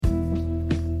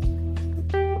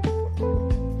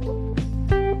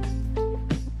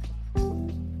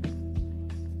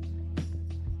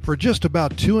For just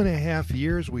about 2.5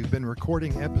 years, we've been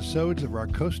recording episodes of our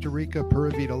Costa Rica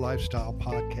Pura Vida Lifestyle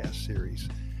podcast series.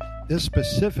 This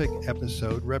specific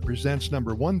episode represents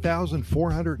number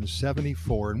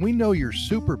 1474, and we know you're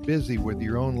super busy with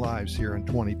your own lives here in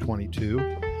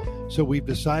 2022. So we've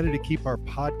decided to keep our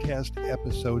podcast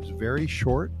episodes very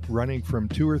short, running from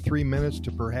 2 or 3 minutes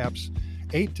to perhaps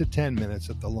 8 to 10 minutes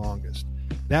at the longest.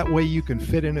 That way you can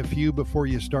fit in a few before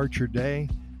you start your day,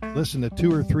 listen to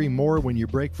 2 or 3 more when you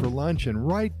break for lunch, and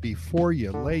right before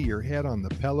you lay your head on the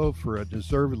pillow for a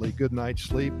deservedly good night's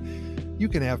sleep, you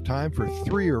can have time for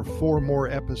 3 or 4 more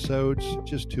episodes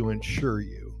just to ensure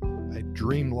you a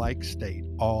dreamlike state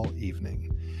all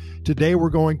evening. Today we're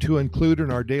going to include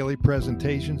in our daily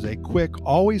presentations a quick,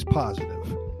 always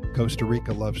positive Costa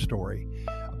Rica love story.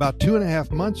 About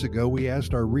 2.5 months ago, we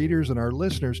asked our readers and our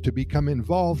listeners to become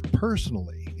involved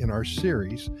personally in our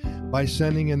series by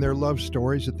sending in their love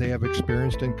stories that they have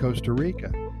experienced in Costa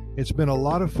Rica. It's been a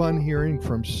lot of fun hearing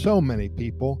from so many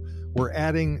people. We're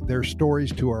adding their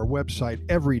stories to our website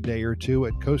every day or two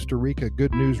at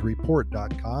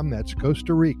CostaRicaGoodNewsReport.com. That's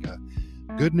Costa Rica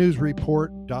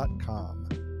GoodNewsReport.com.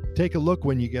 Take a look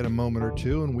when you get a moment or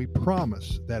two, and we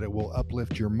promise that it will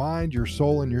uplift your mind, your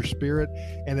soul, and your spirit,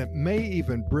 and it may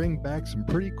even bring back some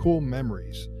pretty cool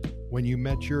memories when you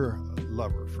met your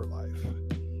lover for life.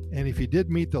 And if you did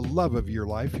meet the love of your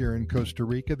life here in Costa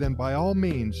Rica, then by all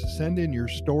means, send in your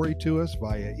story to us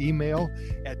via email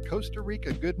at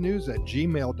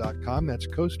CostaRicaGoodNews@gmail.com. That's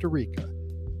Costa Rica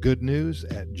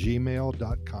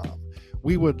GoodNews@gmail.com.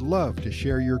 We would love to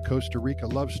share your Costa Rica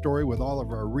love story with all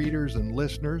of our readers and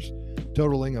listeners,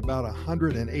 totaling about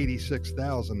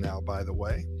 186,000 now, by the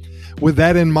way. With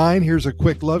that in mind, here's a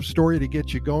quick love story to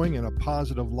get you going in a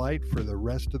positive light for the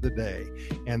rest of the day.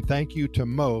 And thank you to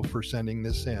Mo for sending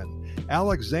this in.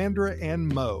 Alexandra and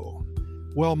Mo.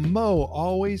 Well, Mo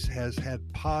always has had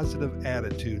positive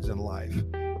attitudes in life.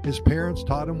 His parents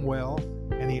taught him well,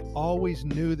 and he always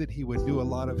knew that he would do a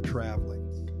lot of traveling.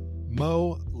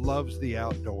 Mo loves the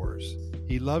outdoors.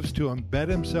 He loves to embed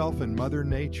himself in Mother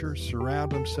Nature,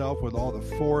 surround himself with all the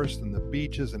forests and the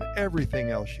beaches and everything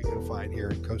else you can find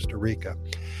here in Costa Rica.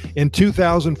 In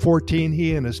 2014,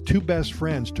 he and his 2 best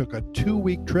friends took a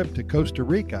 2-week trip to Costa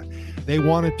Rica. They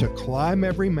wanted to climb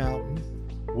every mountain.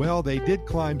 Well, they did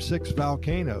climb 6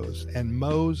 volcanoes, and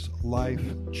Mo's life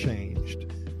changed.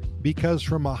 Because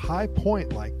from a high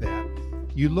point like that,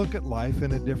 you look at life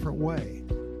in a different way.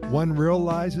 One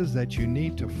realizes that you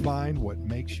need to find what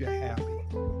makes you happy,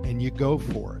 and you go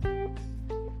for it.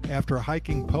 After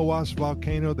hiking Poas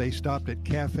Volcano, they stopped at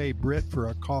Cafe Brit for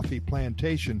a coffee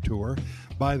plantation tour.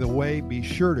 By the way, be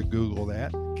sure to Google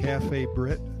that, Cafe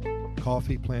Brit,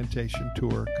 Coffee Plantation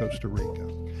Tour, Costa Rica.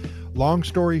 Long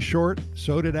story short,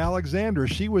 so did Alexandra.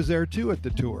 She was there too at the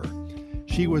tour.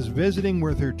 She was visiting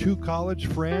with her 2 college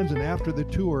friends, and after the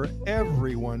tour,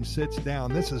 everyone sits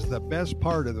down. This is the best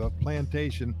part of the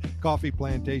coffee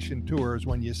plantation tour, is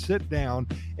when you sit down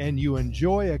and you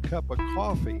enjoy a cup of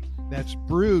coffee that's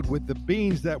brewed with the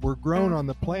beans that were grown on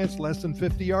the plants less than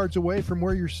 50 yards away from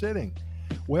where you're sitting.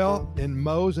 Well, in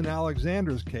Mo's and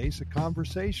Alexandra's case, a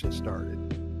conversation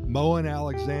started. Mo and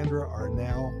Alexandra are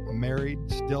now married,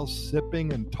 still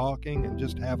sipping and talking and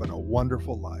just having a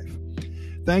wonderful life.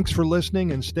 Thanks for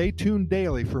listening, and stay tuned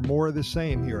daily for more of the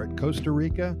same here at Costa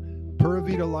Rica Pura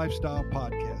Vida Lifestyle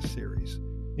Podcast Series.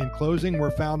 In closing,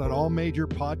 we're found on all major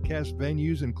podcast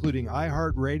venues, including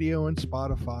iHeartRadio and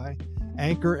Spotify,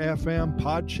 Anchor FM,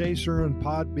 Podchaser and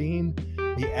Podbean,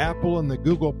 the Apple and the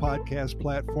Google podcast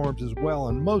platforms as well.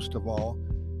 And most of all,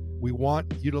 we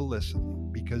want you to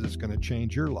listen, because it's going to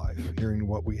change your life hearing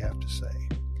what we have to say.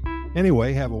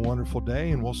 Anyway, have a wonderful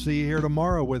day, and we'll see you here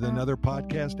tomorrow with another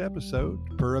podcast episode.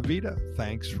 Pura Vida.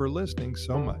 Thanks for listening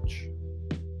so much.